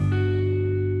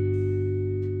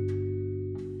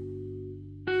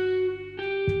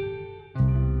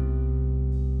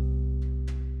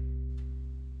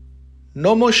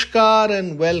Namaskar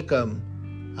and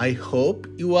welcome. I hope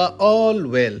you are all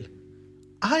well.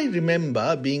 I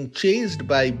remember being chased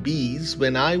by bees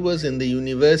when I was in the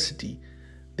university.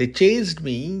 They chased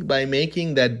me by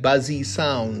making that buzzy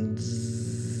sound.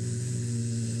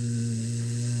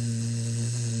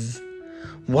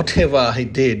 Whatever I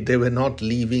did, they were not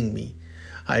leaving me.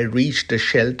 I reached a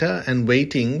shelter and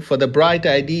waiting for the bright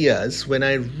ideas when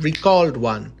I recalled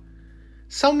one.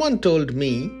 Someone told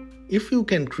me, if you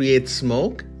can create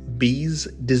smoke, bees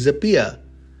disappear.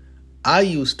 I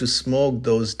used to smoke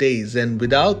those days, and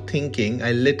without thinking,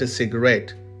 I lit a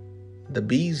cigarette. The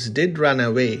bees did run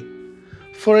away.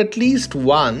 For at least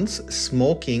once,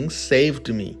 smoking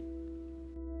saved me.